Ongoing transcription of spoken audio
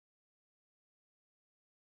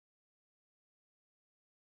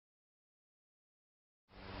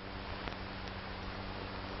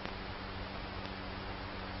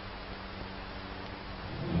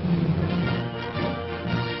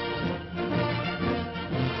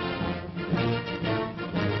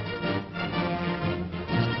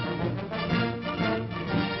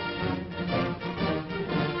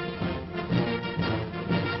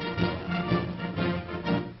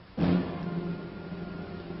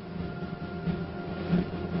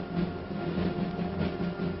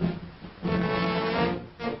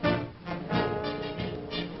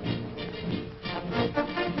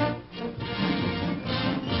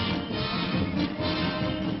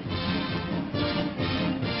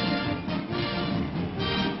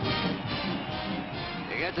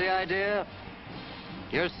Get the idea?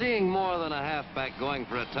 You're seeing more than a halfback going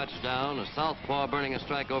for a touchdown, a southpaw burning a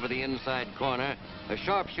strike over the inside corner, a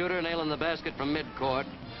sharpshooter nailing the basket from midcourt.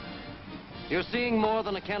 You're seeing more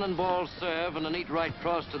than a cannonball serve and a neat right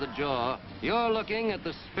cross to the jaw. You're looking at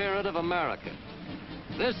the spirit of America.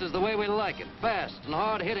 This is the way we like it, fast and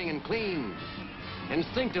hard-hitting and clean.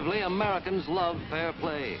 Instinctively, Americans love fair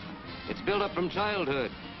play. It's built up from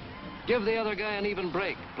childhood. Give the other guy an even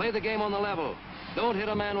break. Play the game on the level. Don't hit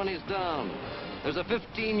a man when he's down. There's a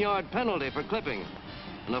 15-yard penalty for clipping,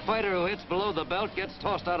 and a fighter who hits below the belt gets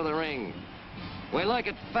tossed out of the ring. We like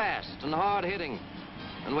it fast and hard-hitting,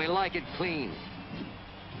 and we like it clean.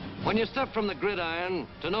 When you step from the gridiron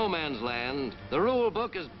to no man's land, the rule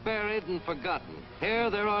book is buried and forgotten. Here,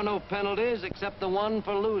 there are no penalties except the one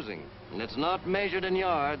for losing, and it's not measured in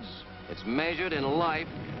yards. It's measured in life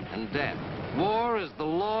and death. War is the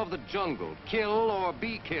law of the jungle. Kill or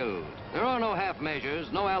be killed. There are no half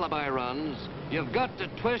measures, no alibi runs. You've got to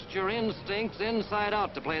twist your instincts inside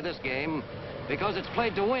out to play this game, because it's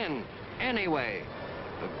played to win, anyway.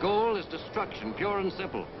 The goal is destruction, pure and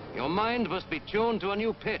simple. Your mind must be tuned to a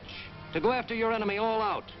new pitch, to go after your enemy all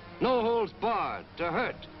out. No holds barred, to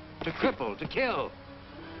hurt, to cripple, to kill.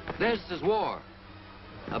 This is war.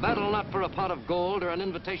 A battle not for a pot of gold or an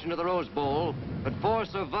invitation to the Rose Bowl, but for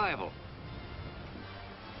survival.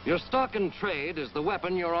 Your stock and trade is the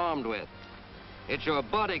weapon you're armed with. It's your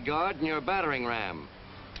bodyguard and your battering ram.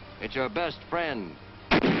 It's your best friend.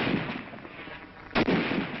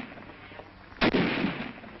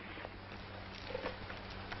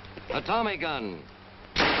 A Tommy gun.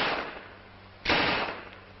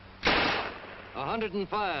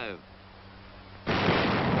 105.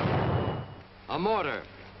 A mortar.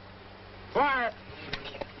 Fire!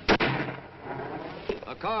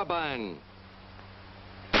 A carbine.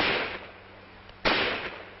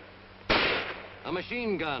 A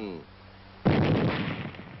machine gun. A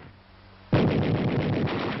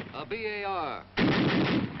BAR.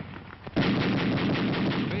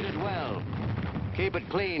 Treat it well. Keep it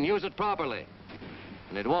clean. Use it properly.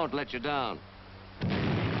 And it won't let you down.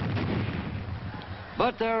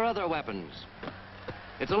 But there are other weapons.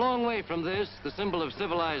 It's a long way from this, the symbol of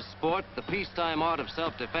civilized sport, the peacetime art of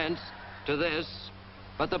self-defense, to this.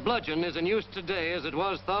 But the bludgeon is in use today as it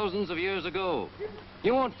was thousands of years ago.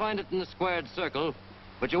 You won't find it in the squared circle,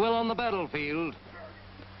 but you will on the battlefield.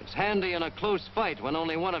 It's handy in a close fight when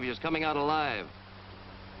only one of you is coming out alive.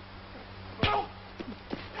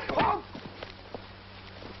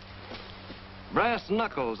 Brass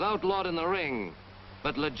knuckles, outlawed in the ring,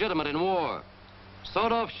 but legitimate in war.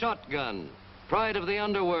 Sawed-off shotgun, pride of the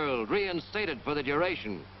underworld, reinstated for the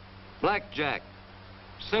duration. Blackjack,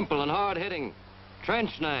 simple and hard-hitting.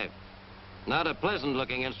 Trench knife, not a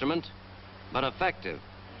pleasant-looking instrument, but effective.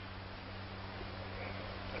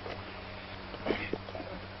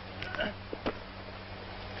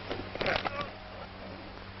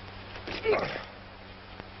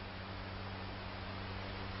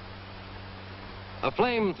 A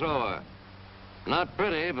flamethrower, not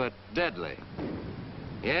pretty, but deadly.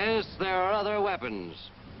 Yes, there are other weapons.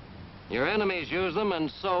 Your enemies use them,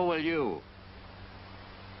 and so will you.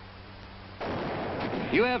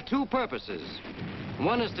 You have two purposes.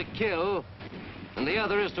 One is to kill, and the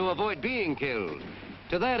other is to avoid being killed.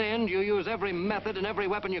 To that end, you use every method and every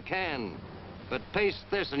weapon you can. But paste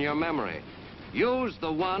this in your memory. Use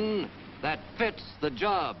the one that fits the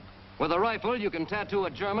job. With a rifle, you can tattoo a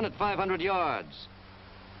German at 500 yards.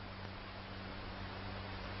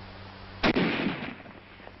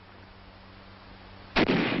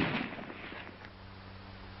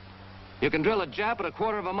 You can drill a Jap at a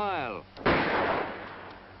quarter of a mile.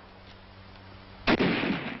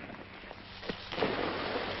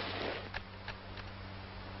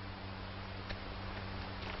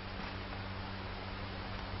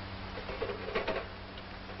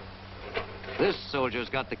 This soldier's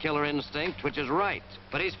got the killer instinct, which is right,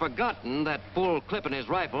 but he's forgotten that full clip in his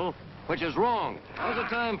rifle, which is wrong. There's a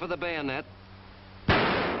time for the bayonet,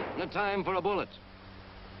 and a time for a bullet.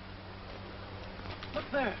 Look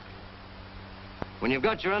there. When you've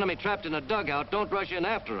got your enemy trapped in a dugout, don't rush in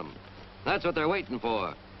after him. That's what they're waiting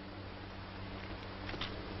for.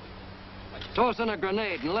 Toss in a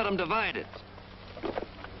grenade and let them divide it.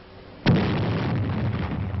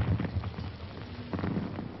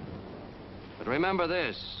 But remember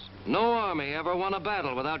this, no army ever won a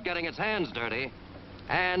battle without getting its hands dirty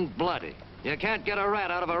and bloody. You can't get a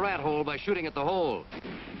rat out of a rat hole by shooting at the hole.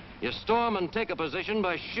 You storm and take a position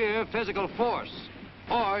by sheer physical force,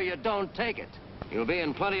 or you don't take it. You'll be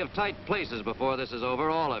in plenty of tight places before this is over,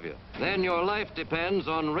 all of you. Then your life depends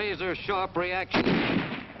on razor-sharp reaction.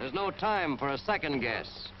 There's no time for a second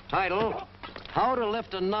guess. Title, How to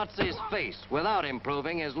Lift a Nazi's Face Without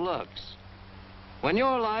Improving His Looks. When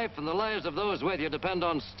your life and the lives of those with you depend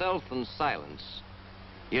on stealth and silence,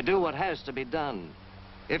 you do what has to be done.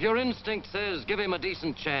 If your instinct says give him a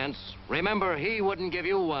decent chance, remember he wouldn't give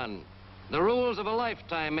you one. The rules of a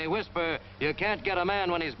lifetime may whisper you can't get a man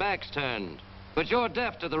when his back's turned. But you're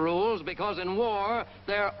deaf to the rules because in war,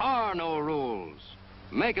 there are no rules.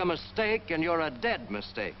 Make a mistake and you're a dead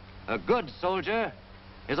mistake. A good soldier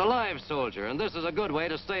is a live soldier, and this is a good way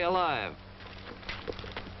to stay alive.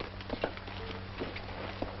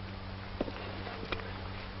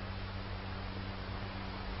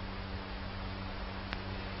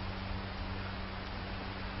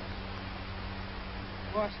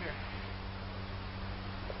 What, sir?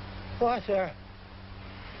 What, sir?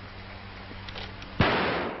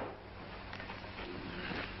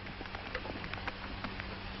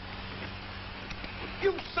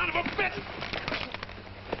 You son of a bitch!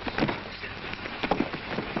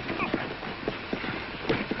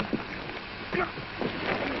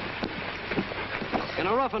 In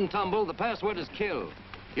a rough and tumble, the password is kill.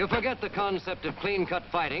 You forget the concept of clean-cut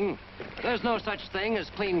fighting. There's no such thing as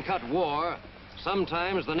clean-cut war.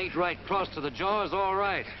 Sometimes the neat right cross to the jaw is all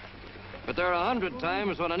right. But there are 100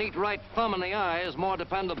 times when a neat right thumb in the eye is more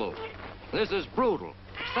dependable. This is brutal,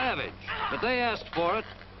 savage, but they asked for it.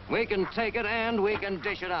 We can take it and we can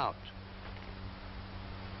dish it out.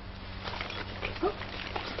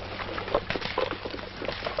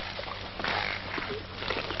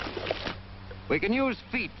 We can use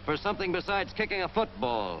feet for something besides kicking a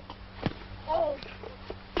football. Oh.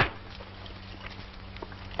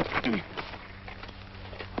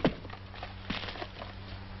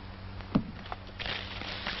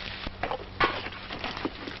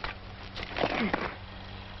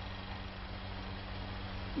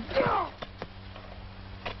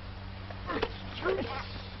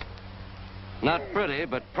 Not pretty,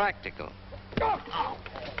 but practical.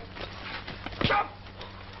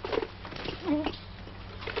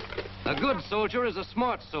 A good soldier is a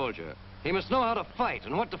smart soldier. He must know how to fight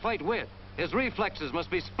and what to fight with. His reflexes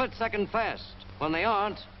must be split-second fast. When they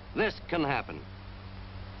aren't, this can happen.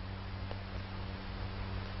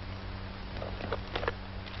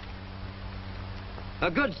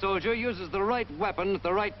 A good soldier uses the right weapon at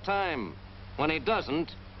the right time. When he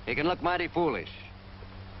doesn't, he can look mighty foolish.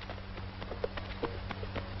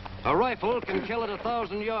 A rifle can kill at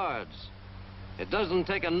 1,000 yards. It doesn't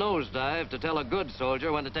take a nosedive to tell a good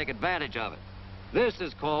soldier when to take advantage of it. This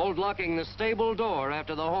is called locking the stable door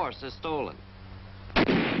after the horse is stolen.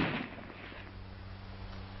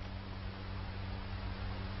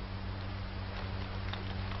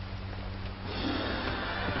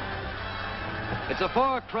 It's a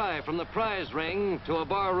far cry from the prize ring to a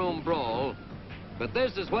barroom brawl, but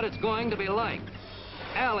this is what it's going to be like.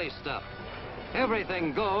 Alley stuff.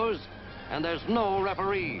 Everything goes, and there's no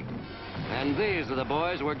referee. And these are the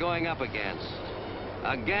boys we're going up against.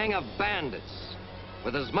 A gang of bandits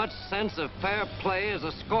with as much sense of fair play as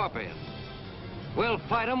a scorpion. We'll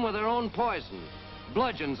fight them with their own poison,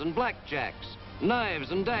 bludgeons and blackjacks,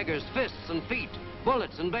 knives and daggers, fists and feet,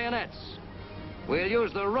 bullets and bayonets. We'll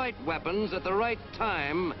use the right weapons at the right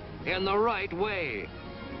time in the right way.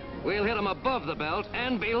 We'll hit them above the belt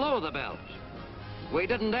and below the belt. We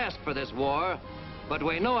didn't ask for this war, but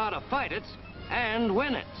we know how to fight it and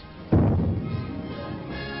win it.